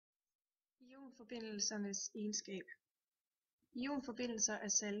Ionforbindelsernes egenskab. Ionforbindelser er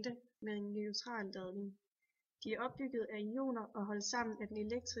salte med en neutral ladning. De er opbygget af ioner og holdt sammen af den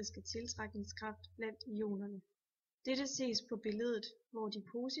elektriske tiltrækningskraft blandt ionerne. Dette ses på billedet, hvor de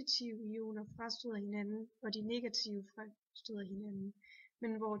positive ioner frastøder hinanden og de negative frastøder hinanden,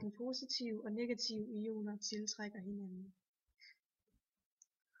 men hvor den positive og negative ioner tiltrækker hinanden.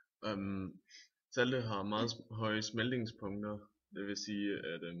 Salte har meget høje smeltningspunkter, det vil sige,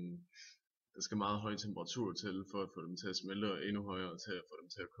 at der skal meget høj temperatur til for at få dem til at smelte, og endnu højere til at få dem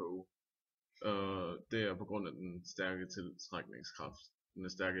til at koge. Det er på grund af den stærke tiltrækningskraft, den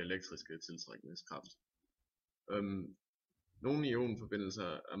stærke elektriske tiltrækningskraft. Nogle ionforbindelser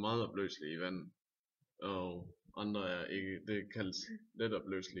er meget opløselige i vand, og andre er ikke. Det kaldes let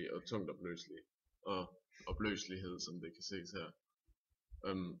opløselige og tungt opløselige, og opløselighed, som det kan ses her.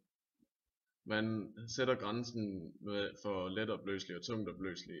 Man sætter grænsen for let opløselig og tungt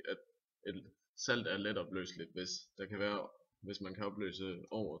opløselig, at et salt er let opløseligt, hvis man kan opløse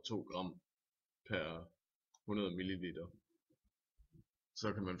over 2 gram per 100 ml.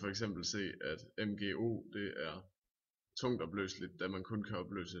 Så kan man for eksempel se, at MgO det er tungt opløseligt, da man kun kan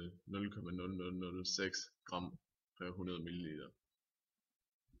opløse 0,0006 gram per 100 ml.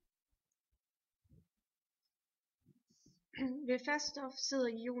 Ved fast stof sidder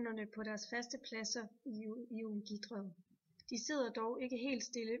ionerne på deres faste pladser i iongitteret. De sidder dog ikke helt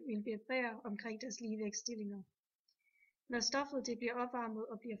stille, men vibrerer omkring deres ligevægtsstillinger. Når stoffet det bliver opvarmet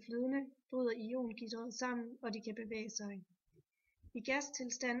og bliver flydende, bryder iongitteret sammen, og de kan bevæge sig. I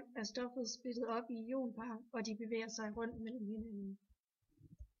gastilstand er stoffet splittet op i ionpar, og de bevæger sig rundt mellem hinanden.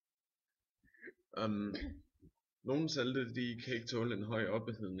 Nogle salte de kan ikke tåle en høj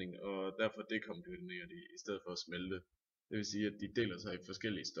ophedning, og derfor dekomponerer de i stedet for at smelte. Det vil sige, at de deler sig i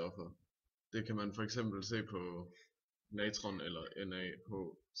forskellige stoffer. Det kan man for eksempel se på natron eller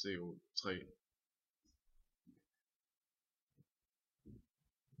NaHCO3.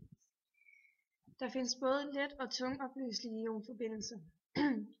 Der findes både let og tungopløselige ionforbindelser.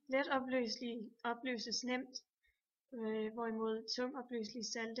 Let opløselige opløses nemt, hvorimod tungopløselige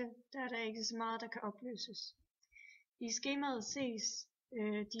salte, der er der ikke så meget, der kan opløses. I skemaet ses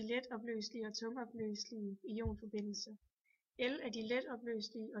de let opløselige og tungopløselige ionforbindelser. L er de let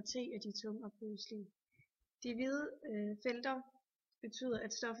opløselige, og T er de tungopløselige. De hvide felter betyder,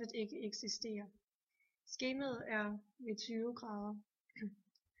 at stoffet ikke eksisterer. Skemaet er ved 20 grader.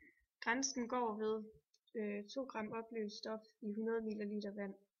 Grænsen går ved 2 gram opløst stof i 100 ml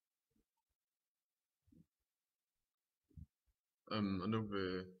vand. Og nu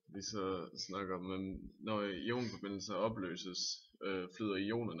vil vi så snakke om, når ionforbindelser opløses, flyder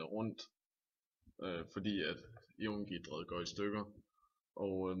ionerne rundt, fordi at iongitteret går i stykker.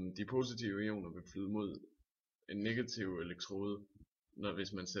 Og de positive ioner vil flyde mod en negativ elektrode,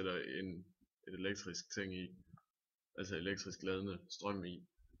 hvis man sætter et elektrisk ting i, altså elektrisk ladende strøm i.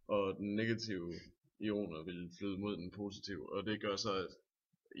 Og den negative ioner vil flyde mod den positive, og det gør så, at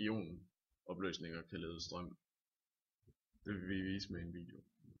ionopløsninger kan lede strøm. Det vil vi vise med en video.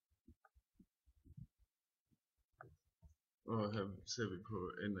 Og her ser vi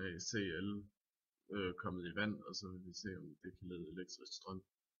på NaCl kommet i vand, og så vil vi se, om det kan lede elektrisk strøm.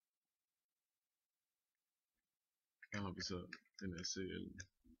 Her har vi så NaCl.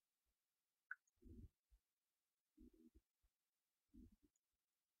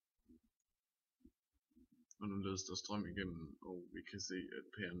 Og nu ledes der strøm igennem, og vi kan se, at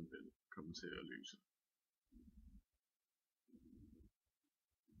pæren vil komme til at lyse.